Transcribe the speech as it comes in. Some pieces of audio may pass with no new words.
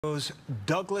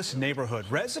Douglas neighborhood.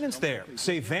 Residents there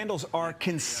say vandals are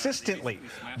consistently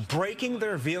breaking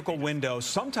their vehicle windows,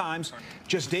 sometimes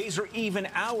just days or even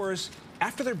hours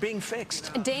after they're being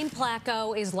fixed. Dane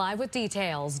Placco is live with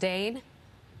details. Dane?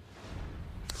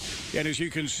 And as you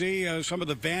can see, some of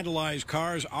the vandalized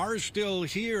cars are still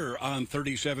here on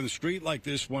 37th Street, like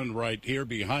this one right here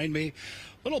behind me.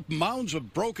 Little mounds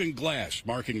of broken glass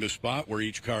marking the spot where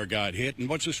each car got hit. And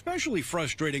what's especially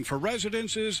frustrating for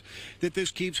residents is that this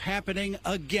keeps happening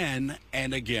again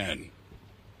and again.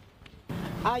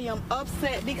 I am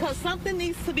upset because something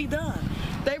needs to be done.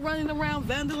 They running around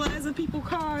vandalizing people's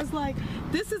cars. Like,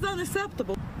 this is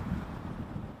unacceptable.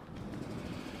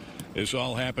 This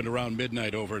all happened around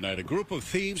midnight overnight. A group of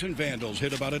thieves and vandals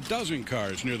hit about a dozen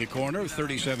cars near the corner of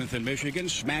 37th and Michigan,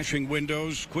 smashing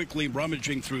windows, quickly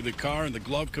rummaging through the car and the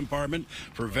glove compartment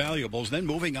for valuables, then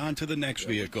moving on to the next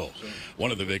vehicle.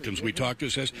 One of the victims we talked to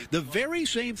says the very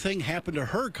same thing happened to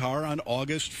her car on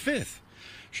August 5th.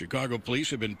 Chicago police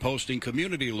have been posting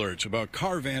community alerts about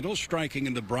car vandals striking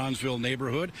in the Bronzeville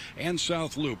neighborhood and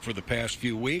South Loop for the past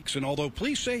few weeks. And although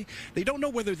police say they don't know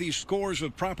whether these scores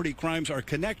of property crimes are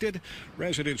connected,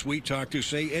 residents we talked to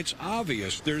say it's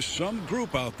obvious there's some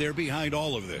group out there behind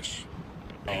all of this.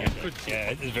 Yeah,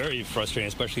 it's very frustrating,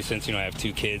 especially since, I have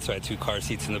two kids, so I had two car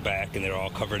seats in the back, and they're all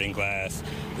covered in glass.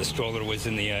 The stroller was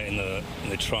in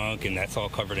the trunk, and that's all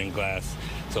covered in glass.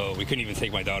 So we couldn't even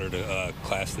take my daughter to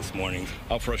class this morning.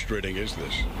 How frustrating is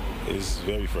this? It's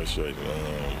very frustrating.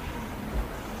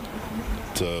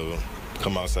 To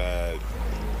come outside,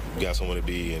 you got somewhere to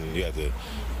be, and you have to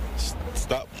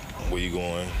stop where you're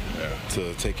going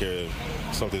to take care of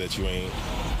something that you ain't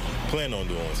planning on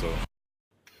doing. So.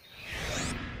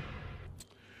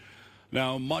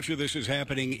 Now, much of this is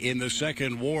happening in the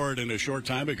 2nd Ward, and a short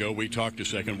time ago, we talked to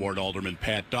 2nd Ward Alderman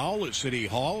Pat Dahl at City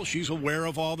Hall. She's aware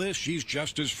of all this. She's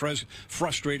just as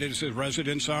frustrated as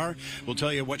residents are. We'll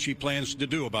tell you what she plans to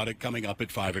do about it coming up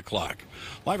at 5 o'clock.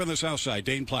 Live on the South Side,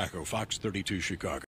 Dane Placco, Fox 32 Chicago.